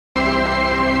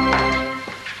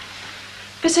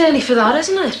bit early for that,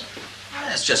 isn't it?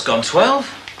 It's just gone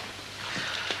 12.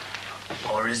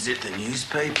 Or is it the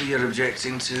newspaper you're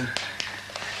objecting to?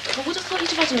 I would have thought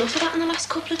you'd have had enough of that in the last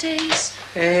couple of days.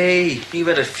 Hey, you've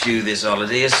had a few this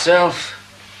holiday yourself.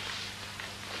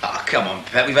 Oh, come on,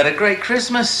 Pet, we've had a great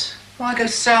Christmas. Why go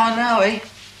sour now, eh?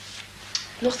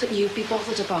 Nothing you'd be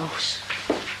bothered about.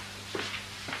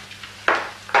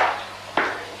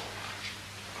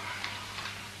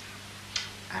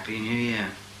 Happy New Year.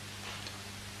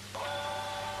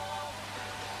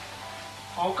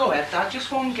 Oh, go ahead, Dad.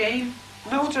 Just one game.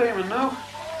 No, Damon, no.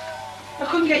 I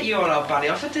couldn't get you or old Barry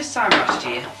off at this time last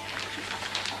year.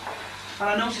 And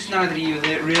I noticed neither of you were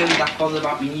really that bothered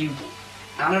about me new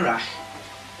anorak.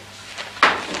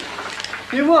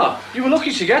 You what? You were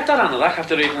lucky to get that anorak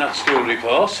after reading that school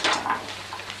report.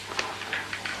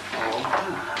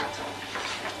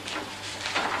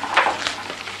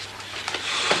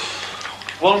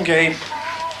 One game.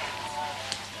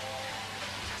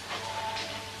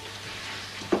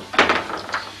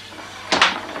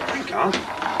 Hang on.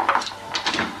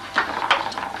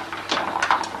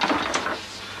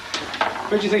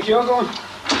 Where do you think you're going?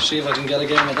 See if I can get a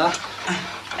game of that.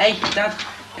 Hey, Dad,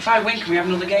 if I win, can we have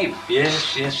another game?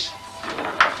 Yes, yes.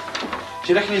 Do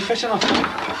you reckon you're fit enough?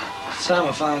 Time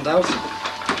I found out.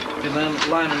 Been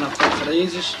lying on that bed for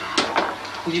ages.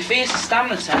 Well, your face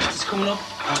stamina test is coming up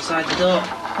outside the door.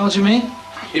 How do you mean?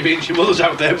 He means your mother's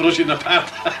out there brushing the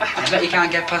path. I bet you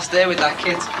can't get past there with that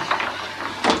kid.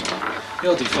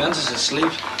 Your defence is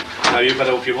asleep. Now you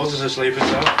better hope your mother's asleep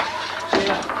as well. See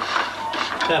ya.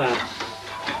 Ta-ra.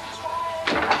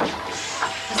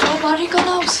 Has old Barry gone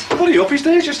out? Hurry up, he's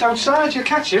there just outside. You'll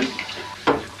catch him.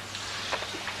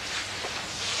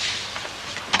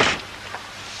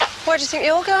 Where do you think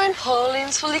you're going?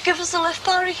 Pauline's, will you give us a lift,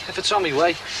 Barry? If it's on me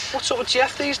way, what's up with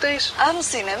Jeff these days? I haven't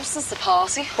seen him since the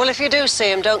party. Well, if you do see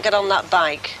him, don't get on that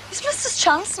bike. He's missed his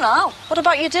chance now. What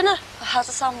about your dinner? I had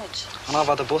a sandwich. And I've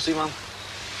had a butty, man.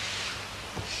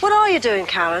 What are you doing,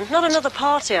 Karen? Not another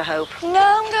party, I hope. No,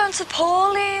 I'm going to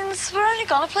Pauline's. We're only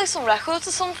going to play some records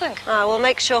or something. Ah, well,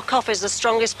 make sure coffee's the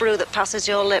strongest brew that passes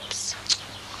your lips.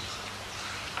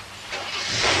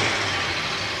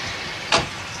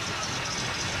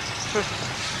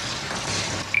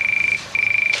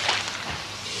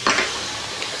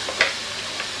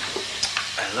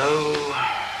 Hello.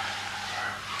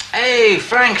 Hey,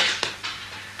 Frank.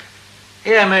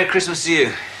 Yeah, Merry Christmas to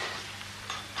you.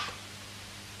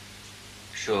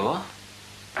 Sure.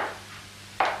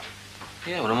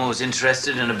 Yeah, well, I'm always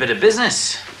interested in a bit of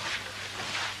business.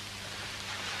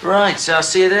 Right, so I'll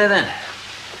see you there then.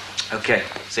 Okay,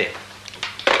 see you.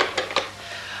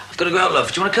 I've got to go out,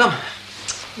 love. Do you want to come?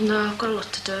 No, I've got a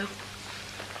lot to do.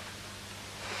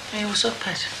 Hey, what's up,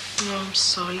 Pet? Oh, I'm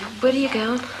sorry. Where are you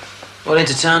going? Well,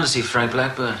 into town to see Frank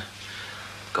Blackburn.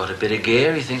 Got a bit of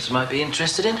gear he thinks I might be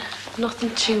interested in.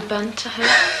 Nothing too bent, I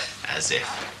hope. As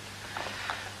if.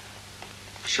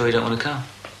 Sure you don't want to come?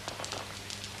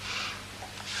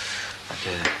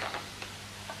 Okay then.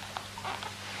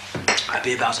 I'll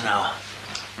be about an hour.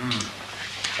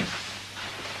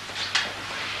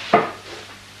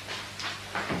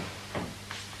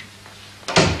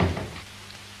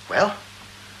 Well?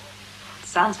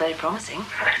 Sounds very promising.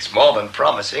 It's more than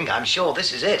promising. I'm sure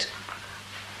this is it.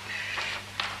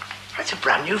 It's a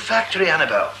brand new factory,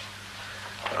 Annabelle.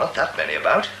 There aren't that many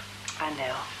about. I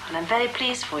know, and I'm very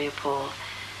pleased for you, Paul.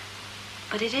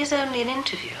 But it is only an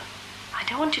interview. I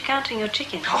don't want you counting your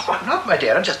chickens. Oh, I'm not, my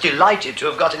dear. I'm just delighted to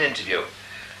have got an interview.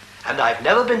 And I've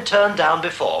never been turned down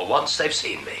before, once they've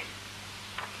seen me.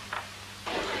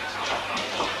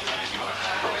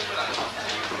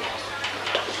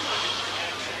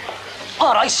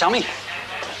 All right, Sammy.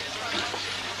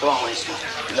 Go on, Winston.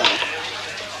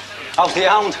 How's the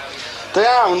hound? The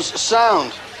hound's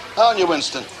sound, aren't you,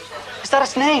 Winston? Is that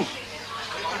its name?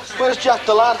 Where's Jack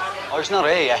the lad? Oh, he's not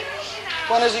here yet.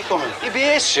 When is he coming? He'll be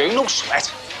here soon, no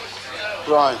sweat.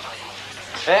 Right.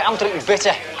 I'm drinking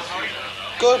bitter.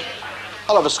 Good.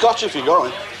 I'll have a scotch if you're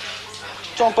going.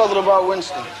 Don't bother about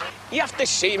Winston. You have to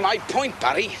see my point,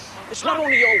 Barry. It's not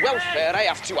only your welfare I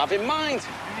have to have in mind,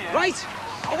 right?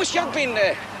 I wish you'd been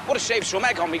there. Would have saved some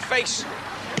egg on me face.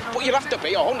 But you have to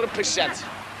be 100%.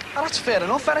 Oh, that's fair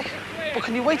enough, Eric. But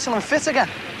can you wait till I'm fit again?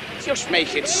 Just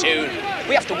make it soon.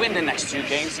 We have to win the next 2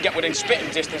 games to get within spitting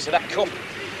distance of that cup.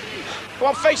 Go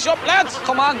on, face up, lads.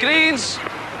 Come on, Greens.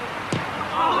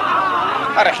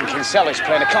 I reckon Kinsella's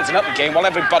playing a continental game while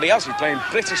everybody else is playing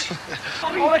British.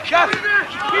 Oh, the cat!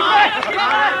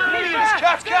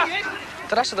 Cat!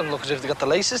 The rest of them look as if they got the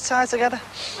laces tied together.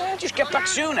 Just get back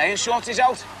soon, eh, and sort it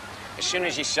out. As soon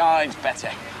as your side's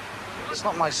better. It's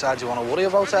not my side you want to worry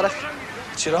about, Eric.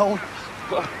 It's your own.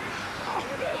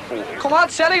 Come on,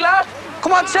 Terry, lad.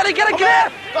 Come on, Terry, get a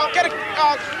grip. Go, get it.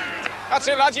 Oh, that's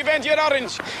it, lad. You've earned your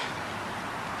orange.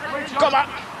 Come on.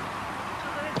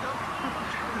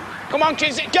 Come on,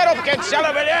 kids. Get up again,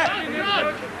 Sarah, will you?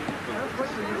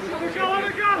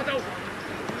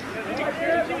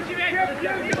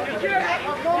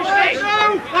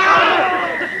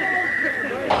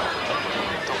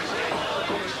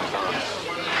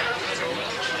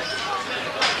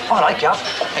 All right, Gav.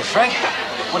 Hey, Frank.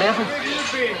 What happened?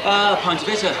 Pint of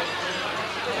bitter.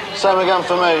 Same again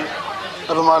for me.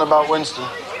 Never mind about Winston.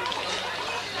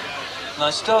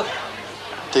 Nice dog.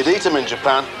 They'd eat him in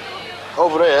Japan.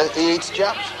 Over here, he eats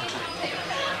Japs.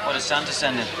 What is Santa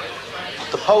sending?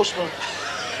 The postman.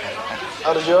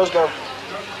 How did yours go?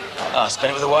 I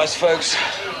spent it with the wise folks.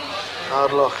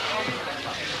 Hard luck.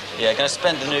 Yeah, gonna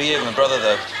spend the new year with my brother,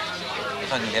 though.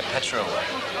 If I can get Petra away.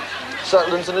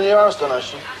 Settled into the new house, then, has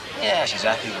she? Yeah, she's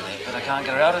happy with it, but I can't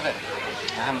get her out of it.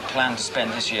 I haven't planned to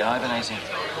spend this year hibernating.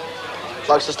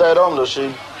 Likes to stay at home, does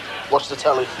she? Watch the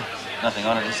telly. Nothing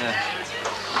on it, is there?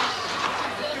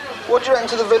 What do you reckon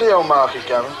to the video market,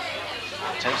 Gavin?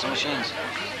 Tapes and machines.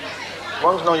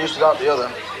 One's no use without the other.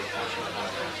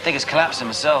 I think it's collapsing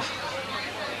myself.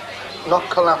 Not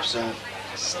collapsing,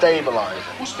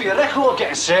 stabilising. Must be a record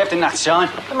getting served in that time.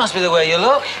 It must be the way you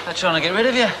look. They're trying to get rid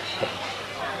of you.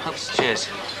 Oops, cheers.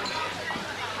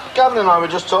 Gavin and I were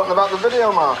just talking about the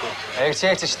video market. Hey, it's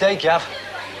here to stay, Gav.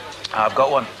 I've got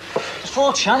one. There's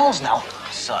 4 channels now.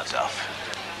 Sods off.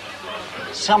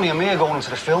 Sammy and me are going into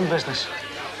the film business.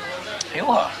 You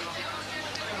are?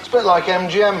 It's a bit like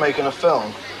MGM making a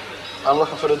film and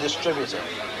looking for a distributor.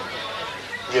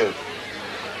 You.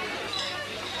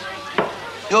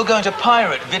 You're going to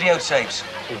pirate videotapes.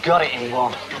 You got it in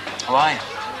one. Why?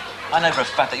 I know for a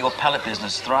fact that your pallet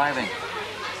business is thriving.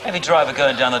 Every driver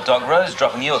going down the dock road is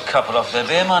dropping you a couple off their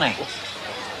beer money.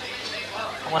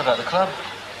 And what about the club?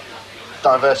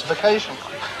 Diversification.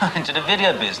 Into the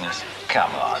video business?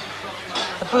 Come on.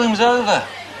 The boom's over.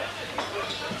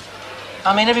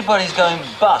 I mean, everybody's going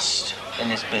bust in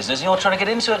this business, and you're trying to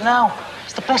get into it now.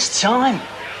 It's the best time.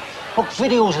 Look,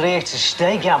 videos are here to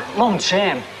stay, Gav, long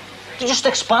term. You just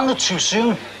expanded too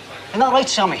soon. Isn't that right,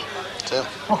 Sammy? Too.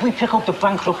 Look, we pick up the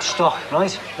bankrupt stock,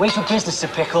 right? Wait for business to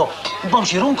pick up. And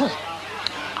Bob's your uncle.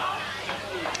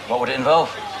 What would it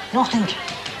involve? Nothing.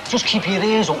 Just keep your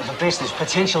ears open for business,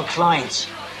 potential clients.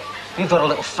 We've got a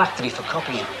little factory for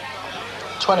copying.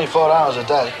 24 hours a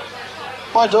day.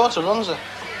 My daughter runs it.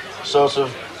 Sort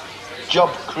of job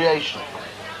creation.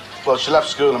 Well, she left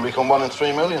school and become 1 in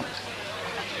 3 million.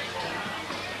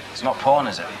 It's not porn,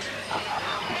 is it?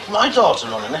 My daughter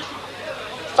running it.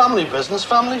 Family business,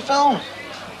 family film.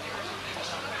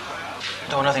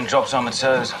 Though nothing drops on my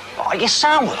toes. Oh, you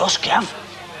sound with us, Gav.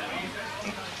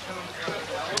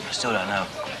 I still don't know.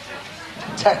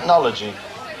 Technology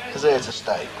is here to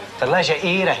stay. The leisure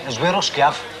era is with us,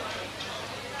 Gav.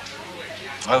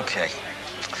 OK.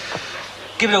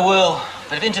 Give it a whirl,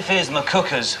 but if it interferes with my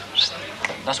cookers,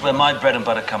 that's where my bread and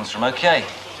butter comes from, OK?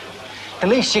 The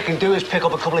least you can do is pick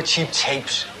up a couple of cheap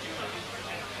tapes.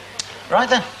 Right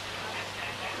then.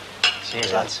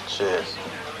 Cheers, lads. Cheers.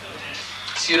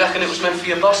 So you reckon it was meant for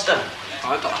your boss, then?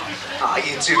 I don't know. Ah,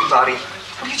 you do, Barry.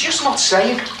 Well, you're just not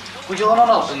saying. Well, you're not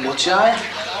helping much, are you?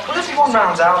 Well, everyone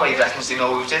round our way reckons they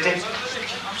know who did it.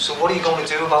 So what are you going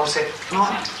to do about it?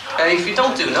 Nothing. Hey, if you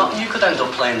don't do nothing, you could end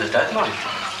up playing the dead man.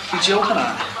 You're joking,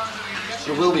 aren't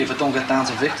you? You will be if I don't get down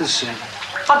to Victor's soon.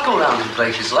 I'd go round and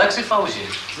break his legs if I was you.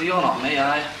 Well, you're not me,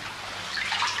 are you?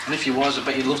 And if you was, I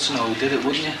bet you'd love to know who did it,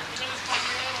 wouldn't you?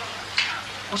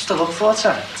 What's to look for,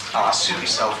 Terry? Ah, suit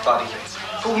yourself, Barry.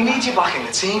 But we need you back in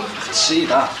the team. I can see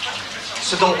that.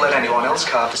 So don't let anyone else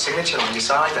carve the signature on your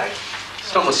side, eh?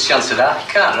 There's not much chance of that,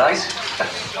 can't, right?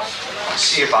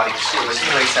 See you, Barry. See you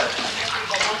later.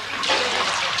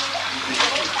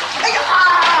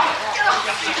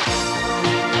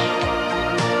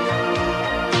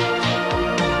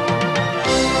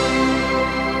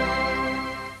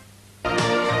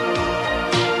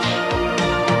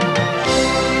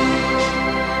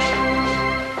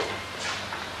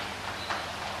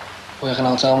 Working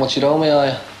out how much you owe me, are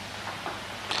you?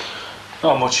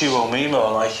 Not much you owe me,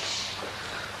 more like.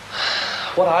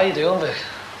 What are you doing, Vic?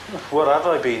 What have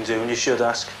I been doing, you should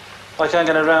ask? Like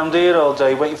hanging around here all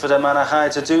day waiting for the man I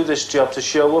hired to do this job to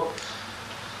show up.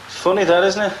 It's funny that,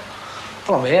 isn't it?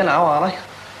 Well, I'm here now, aren't I?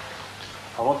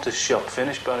 I want this shop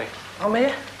finished, Barry. I'm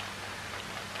here.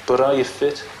 But are you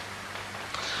fit?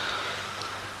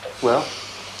 Well?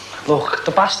 Look,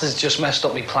 the bastard's just messed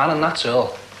up me planning, that's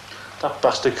all. That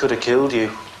bastard could have killed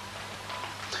you.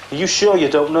 Are you sure you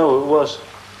don't know who it was?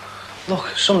 Look,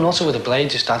 some nutter with a blade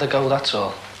just had a go, that's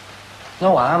all.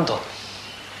 No harm done.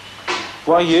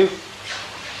 Why you?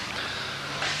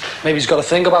 Maybe he's got a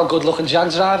thing about good-looking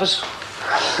jag drivers.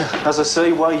 As I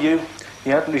say, why you?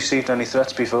 You hadn't received any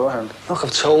threats beforehand. Look,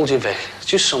 I've told you, Vic. It's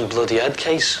just some bloody head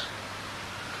case.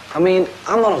 I mean,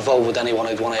 I'm not involved with anyone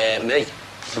who'd want to hurt me.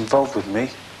 Involved with me?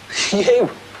 You?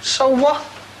 So what?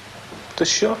 The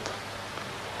shop.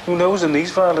 Who knows in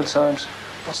these violent times?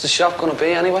 What's the shop going to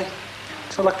be, anyway?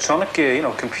 It's electronic gear, you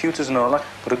know, computers and all that.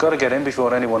 But I've got to get in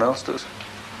before anyone else does.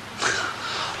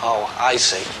 Oh, I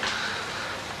see.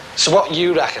 So what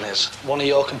you reckon is, one of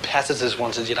your competitors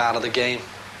wanted you out of the game?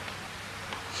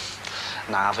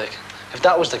 Nah, Vic. If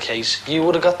that was the case, you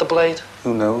would have got the blade.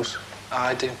 Who knows?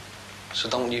 I do. So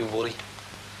don't you worry.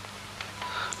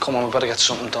 Come on, we better get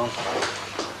something done.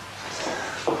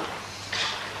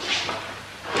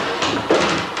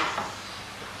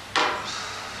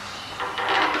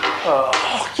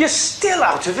 Oh, you're still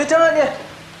out of it, aren't you?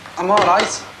 I'm all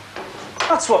right.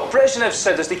 That's what Brezhnev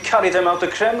said as they carried him out the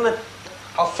Kremlin.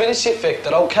 I'll finish it, Vic.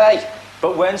 They're okay.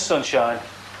 But when, sunshine?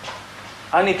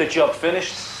 I need the job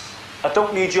finished. I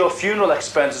don't need your funeral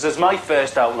expenses as my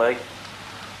first outlay.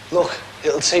 Look,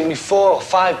 it'll take me 4 or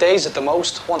 5 days at the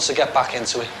most once I get back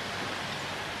into it.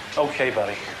 OK,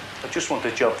 Barry. I just want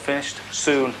the job finished.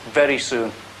 Soon. Very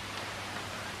soon.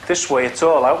 This way, it's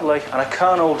all outlay, and I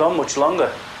can't hold on much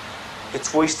longer.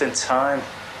 It's wasting time.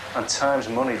 And time's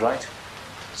money, right?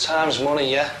 Time's money,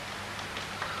 yeah.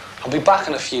 I'll be back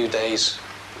in a few days.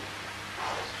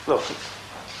 Look,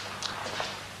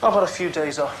 how about a few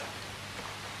days off?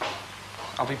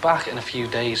 I'll be back in a few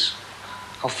days.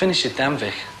 I'll finish it then,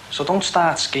 Vic. So don't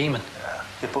start scheming.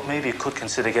 Yeah, but maybe you could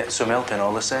consider getting some help in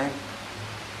all the same.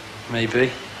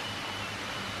 Maybe.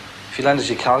 If you lend us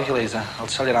your calculator, I'll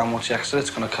tell you how much extra it's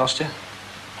going to cost you.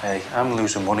 Hey, I'm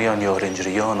losing money on your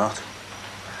injury, you're not.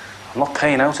 I'm not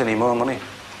paying out any more money.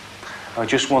 I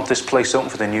just want this place open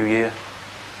for the new year.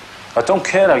 I don't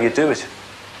care how you do it.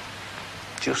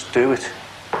 Just do it.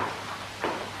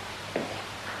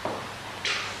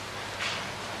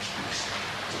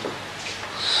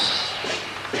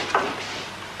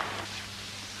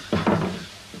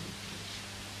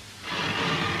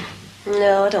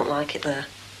 No, I don't like it there.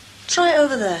 Try it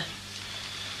over there.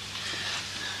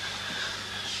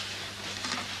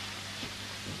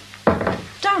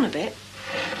 Down a bit.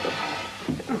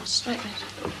 Oh, straight a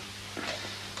bit.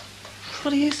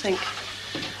 What do you think?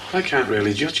 I can't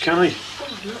really judge, can I?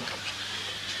 Oh, look.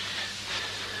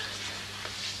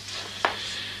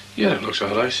 Yeah, it looks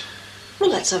all right. Well,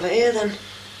 let's have it here then.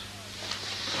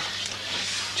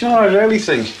 Do you know what I really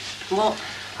think? What?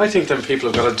 I think them people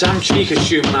have got a damn cheek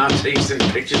assuming our taste in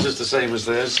pictures is the same as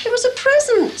theirs. It was a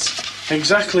present.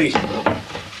 Exactly.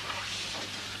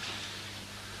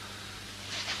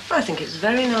 I think it's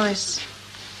very nice.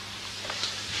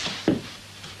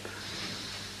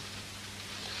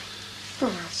 Oh,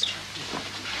 that's true.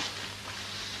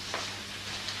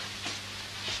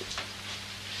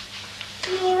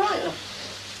 You all right,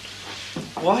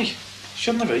 though? Why?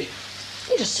 Shouldn't there be?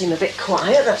 You just seem a bit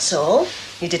quiet, that's all.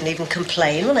 You didn't even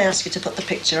complain when I asked you to put the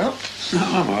picture up. No,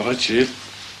 I'm all right, cheer.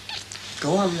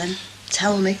 Go on, then.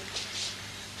 Tell me.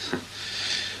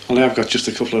 Well, I've got just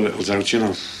a couple of littles out, you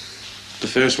know. The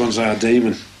first one's our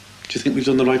Damon. Do you think we've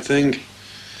done the right thing?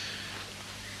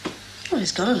 Well,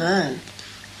 he's got to learn.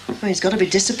 Well, he's got to be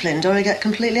disciplined or he'll get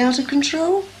completely out of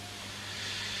control.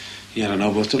 Yeah, I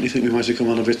know, but don't you think we might have come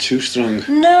on a bit too strong?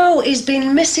 No, he's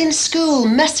been missing school,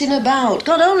 messing about.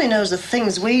 God only knows the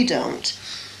things we don't.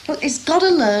 Look, he's got to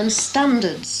learn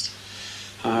standards.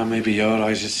 Ah, maybe you're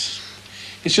right. It's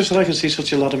just that I can see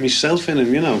such a lot of myself in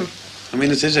him, you know. I mean,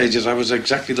 at his ages, I was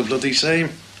exactly the bloody same.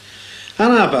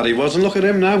 And how bad he was, and look at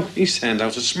him now. He's turned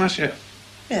out to smash it.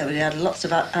 Yeah, but he had lots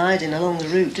of hiding along the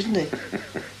route, didn't he?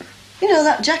 You know,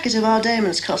 that jacket of our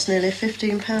Damon's cost nearly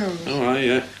 £15. All right,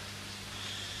 yeah.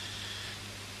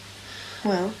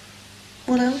 Well,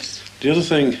 what else? The other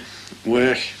thing,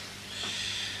 work.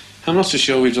 I'm not so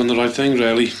sure we've done the right thing,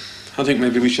 really. I think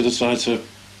maybe we should have tried to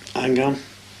hang on.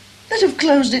 They'd have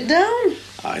closed it down.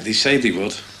 Aye, they say they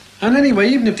would. And anyway,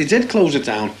 even if they did close it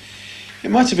down, it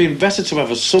might have been better to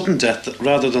have a sudden death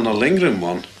rather than a lingering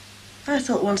one. I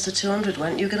thought once the 200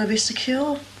 went, you were going to be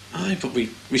secure. Aye, but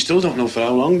we still don't know for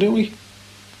how long, do we?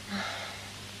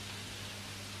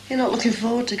 You're not looking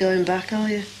forward to going back, are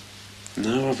you?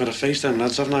 No, I've got to face them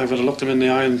lads, haven't I? I've got to look them in the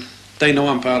eye and they know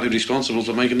I'm partly responsible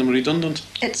for making them redundant.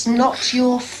 It's not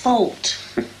your fault.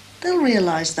 They'll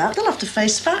realise that. They'll have to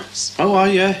face facts. Oh, aye,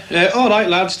 yeah. All right,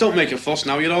 lads, don't make a fuss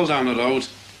now. You're all down the road.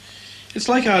 It's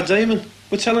like our Damon.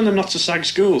 We're telling him not to sag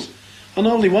schools. And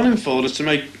all they want him for is to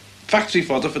make factory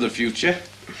fodder for the future.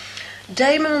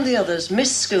 Damon and the others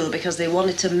missed school because they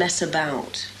wanted to mess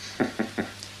about.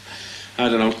 I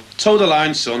don't know. Toe the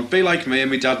line, son. Be like me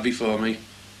and my dad before me.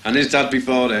 And his dad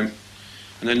before him.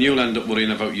 And then you'll end up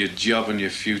worrying about your job and your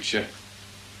future.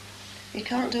 You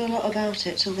can't do a lot about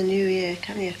it till the new year,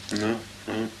 can you? No,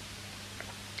 no.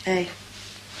 Hey,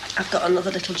 I've got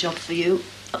another little job for you.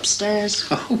 Upstairs.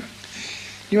 Oh,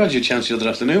 you had your chance the other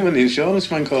afternoon when the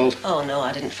insurance man called. Oh, no,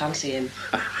 I didn't fancy him.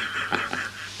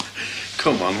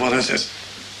 Come on, what is it?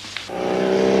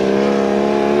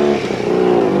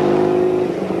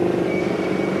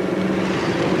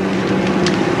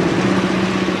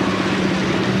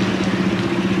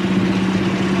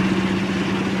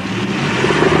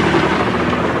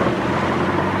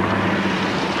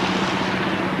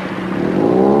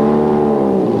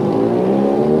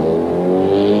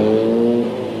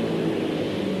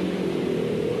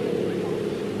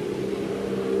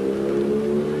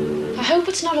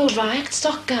 It's not all right,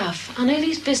 stock, Gav. I know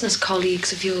these business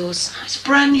colleagues of yours. It's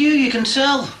brand new, you can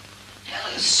tell. Yeah,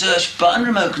 like a search button,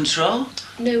 remote control.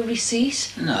 No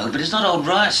receipt? No, but it's not old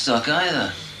riot stock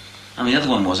either. I mean, the other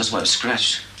one was, that's why it was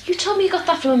scratched. You told me you got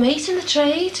that from a mate in the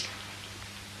trade.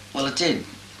 Well, it did,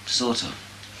 sort of.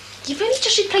 You've only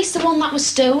just replaced the one that was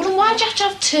stolen. Why'd you have to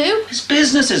have two? It's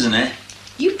business, isn't it?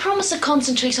 You promised to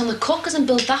concentrate on the cookers and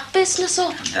build that business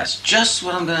up. And that's just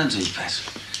what I'm going to do,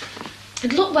 Pet.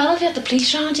 It'd look well if you had the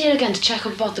police round here again to check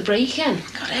up about the break-in.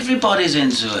 God, everybody's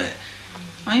into it.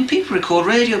 I mean, people record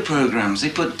radio programmes,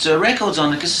 they put records on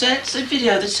the cassettes, they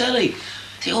video the telly.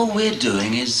 See, all we're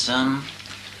doing is,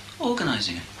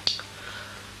 organising it.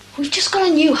 We've just got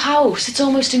a new house. It's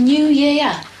almost a new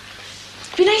year.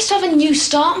 It'd be nice to have a new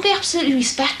start and be absolutely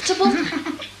respectable.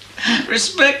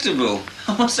 Respectable?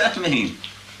 What's that mean?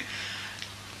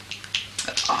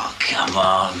 Oh, come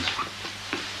on.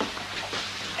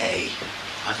 Hey,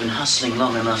 I've been hustling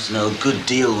long enough to know a good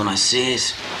deal when I see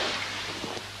it.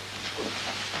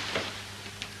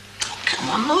 Oh, come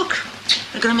on, look.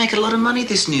 We're going to make a lot of money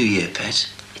this new year, Pet.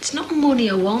 It's not money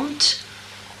I want.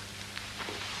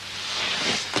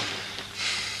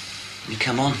 You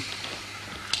come on.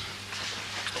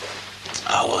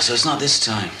 Oh, well, so it's not this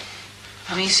time.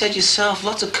 I mean, you said yourself,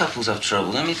 lots of couples have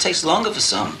trouble. I mean, it takes longer for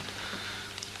some.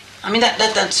 I mean, that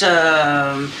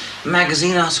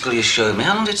magazine article you showed me,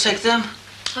 how long did it take them?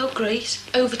 Oh, great.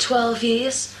 Over 12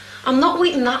 years. I'm not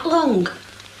waiting that long.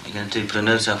 What are you going to do, put a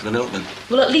note out for the milkman?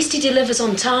 Well, at least he delivers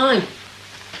on time.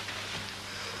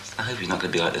 I hope he's not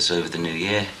going to be like this over the new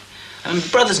year. I mean,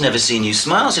 brother's never seen you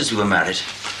smile since we were married.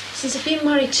 Since I've been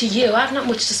married to you, I've not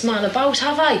much to smile about,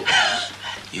 have I?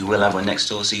 You will have when next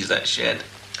door sees that shed.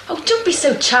 Oh, don't be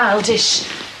so childish.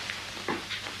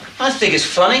 I think it's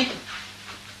funny.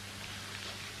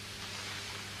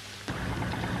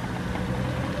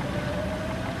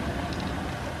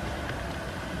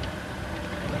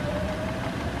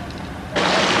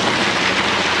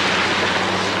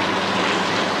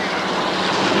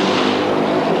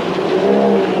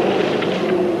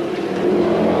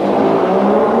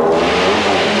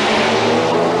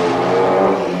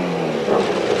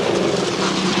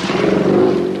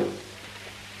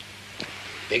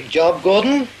 Big job,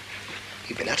 Gordon.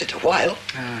 You've been at it a while.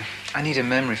 I need a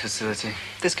memory facility.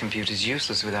 This computer's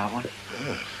useless without one.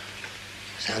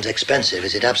 Sounds expensive.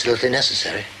 Is it absolutely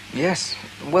necessary? Yes.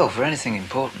 Well, for anything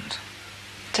important.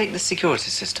 Take the security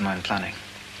system I'm planning.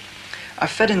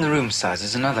 I've fed in the room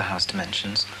sizes and other house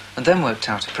dimensions, and then worked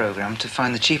out a program to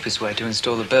find the cheapest way to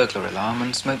install a burglar alarm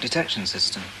and smoke detection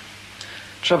system.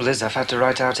 Trouble is, I've had to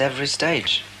write out every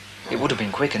stage. It would have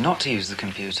been quicker not to use the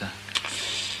computer.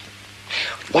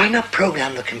 Why not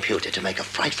program the computer to make a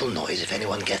frightful noise if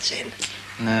anyone gets in?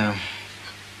 No.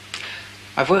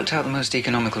 I've worked out the most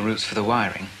economical routes for the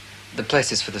wiring, the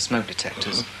places for the smoke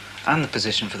detectors, and the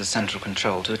position for the central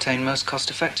control to attain most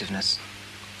cost-effectiveness.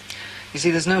 You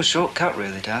see, there's no shortcut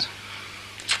really, Dad.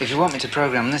 If you want me to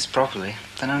program this properly,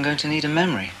 then I'm going to need a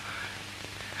memory.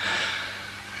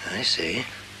 I see.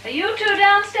 Are you two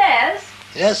downstairs?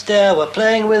 Yes, dear, we're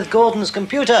playing with Gordon's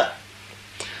computer.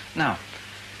 Now,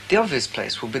 the obvious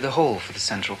place will be the hall for the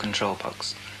central control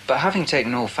box. But having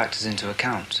taken all factors into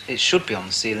account, it should be on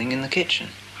the ceiling in the kitchen.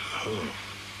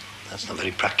 That's not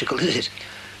very practical, is it?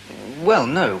 Well,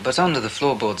 no, but under the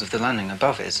floorboards of the landing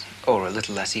above it, or a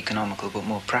little less economical but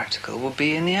more practical, would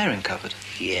be in the airing cupboard.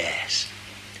 Yes,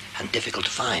 and difficult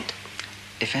to find.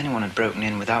 If anyone had broken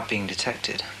in without being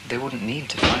detected, they wouldn't need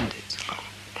to find it.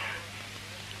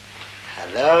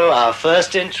 Hello, our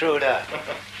first intruder.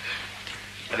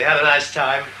 Have you had a nice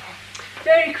time?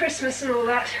 Merry Christmas and all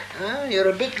that. You're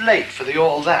a bit late for the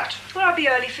all that. Well, I'll be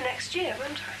early for next year,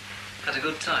 won't I? Had a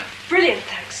good time? Brilliant,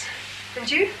 thanks. And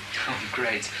you? Oh,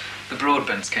 great. The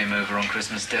Broadbents came over on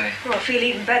Christmas Day. Oh, I feel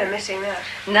even better missing that.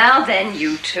 Now then,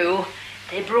 you two.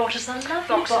 They brought us a lovely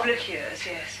Box of liqueurs,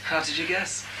 yes. How did you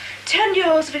guess? 10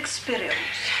 years of experience.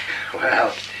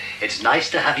 Well, it's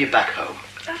nice to have you back home.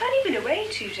 I've only been away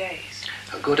 2 days.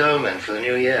 A good omen for the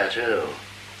new year, too.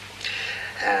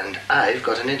 And I've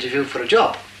got an interview for a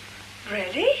job.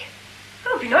 Really?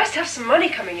 Oh, it'd be nice to have some money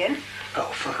coming in.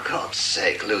 Oh, for God's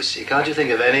sake, Lucy, can't you think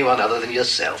of anyone other than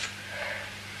yourself?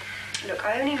 Look,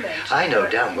 I only meant... I know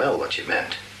damn well what you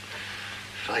meant.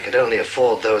 If I could only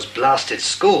afford those blasted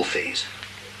school fees.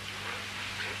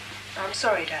 I'm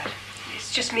sorry, Dad.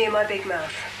 It's just me and my big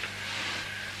mouth.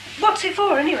 What's it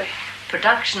for, anyway?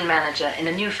 Production manager in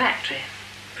a new factory.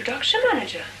 Production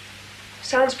manager?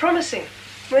 Sounds promising.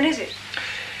 When is it?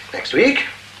 Next week.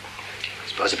 I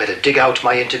suppose I better dig out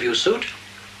my interview suit.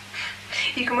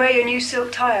 You can wear your new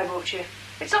silk tie I bought you.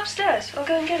 It's upstairs. I'll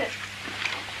go and get it.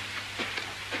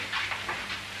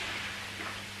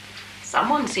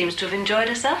 Someone seems to have enjoyed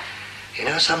herself. You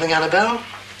know something, Annabelle?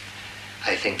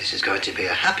 I think this is going to be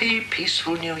a happy,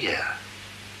 peaceful new year.